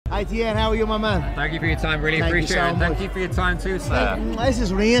Hi, Rían, how are you, my man? Thank you for your time, really appreciate it. Thank you for your time too, sir. This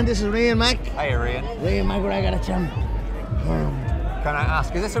is Rían Mac. Hey, Rían. Rían McGregor, a champ. Can I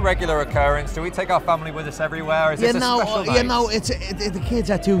ask, is this a regular occurrence? Do we take our family with us everywhere? Is this a special night? You know, the kids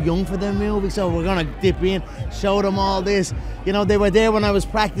are too young for the movie, so we're gonna dip in, show them all this. You know, they were there when I was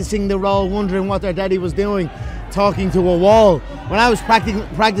practicing the role, wondering what their daddy was doing, talking to a wall. When I was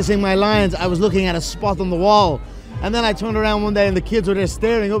practicing my lines, I was looking at a spot on the wall. And then I turned around one day and the kids were there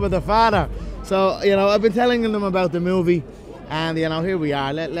staring up at their father. So, you know, I've been telling them about the movie. And, you know, here we are.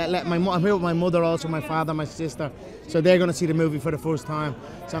 I'm here with my mother also, my father, my sister. So they're going to see the movie for the first time.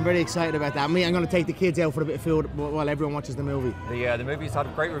 So I'm very excited about that. I'm going to take the kids out for a bit of food while everyone watches the movie. The movie's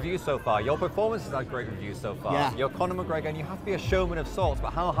had great reviews so far. Your performance has had great reviews so far. Yeah. You're Conor McGregor and you have to be a showman of sorts,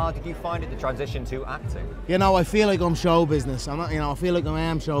 but how hard did you find it to transition to acting? You know, I feel like I'm show business. I feel like I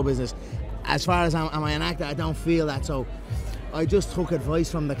am show business. As far as am I an actor, I don't feel that. So I just took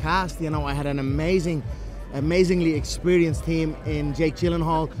advice from the cast. You know, I had an amazingly experienced team in Jake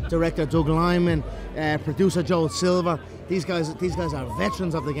Gyllenhaal, director Doug Liman, producer Joel Silver. These guys are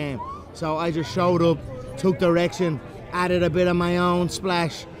veterans of the game. So I just showed up, took direction, added a bit of my own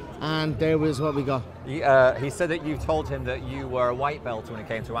splash, and there was what we got. He said that you told him that you were a white belt when it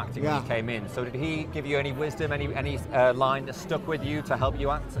came to acting when you came in. So did he give you any wisdom, any line that stuck with you to help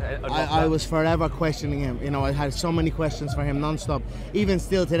you act? I was forever questioning him. You know, I had so many questions for him non-stop. Even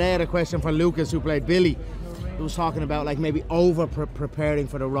still today, I had a question for Lucas, who played Billy. He was talking about like maybe over-preparing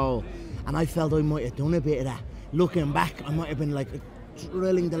for the role. And I felt I might have done a bit of that. Looking back, I might have been like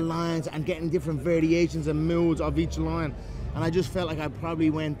drilling the lines and getting different variations and moods of each line. And I just felt like I probably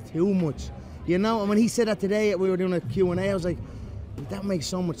went too much. You know, and when he said that today, we were doing a Q&A, I was like, that makes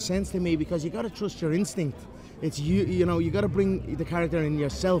so much sense to me, because you got to trust your instinct. It's you know, you got to bring the character in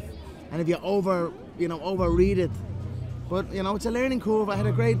yourself. And if you overread it, but you know, it's a learning curve. I had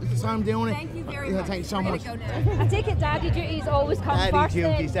a great time doing it. Thank you very much. Thank you so much. I take it daddy duties always come first. Daddy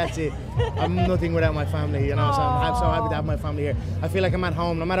duties, that's it. I'm nothing without my family, you know, so I'm so happy to have my family here. I feel like I'm at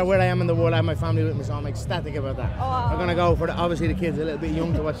home. No matter where I am in the world, I have my family with me, so I'm ecstatic about that. We're going to go for, obviously the kids are a little bit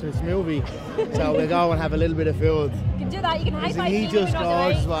young to watch this movie, so we'll go and have a little bit of food. You can do that, you can high-five He just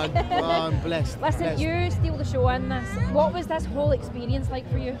goes, like, oh, I'm blessed. Listen, you steal the show in this. What was this whole experience like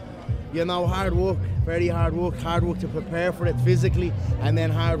for you? You know, hard work, very hard work to prepare for it physically, and then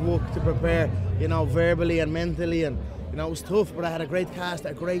hard work to prepare, you know, verbally and mentally, and you know, it was tough, but I had a great cast,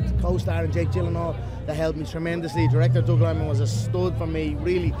 a great co-star in Jake Gyllenhaal that helped me tremendously. Director Doug Liman was a stud for me,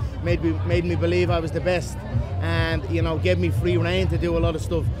 really made me believe I was the best, and you know, gave me free rein to do a lot of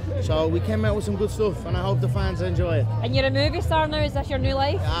stuff. So we came out with some good stuff, and I hope the fans enjoy it. And you're a movie star now, is this your new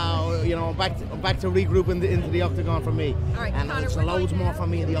life? You know, I'm back to regroup into the octagon for me. All right, and Conor, it's loads more for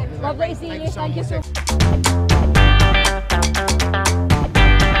me in the octagon. Lovely to see you, thank you so much.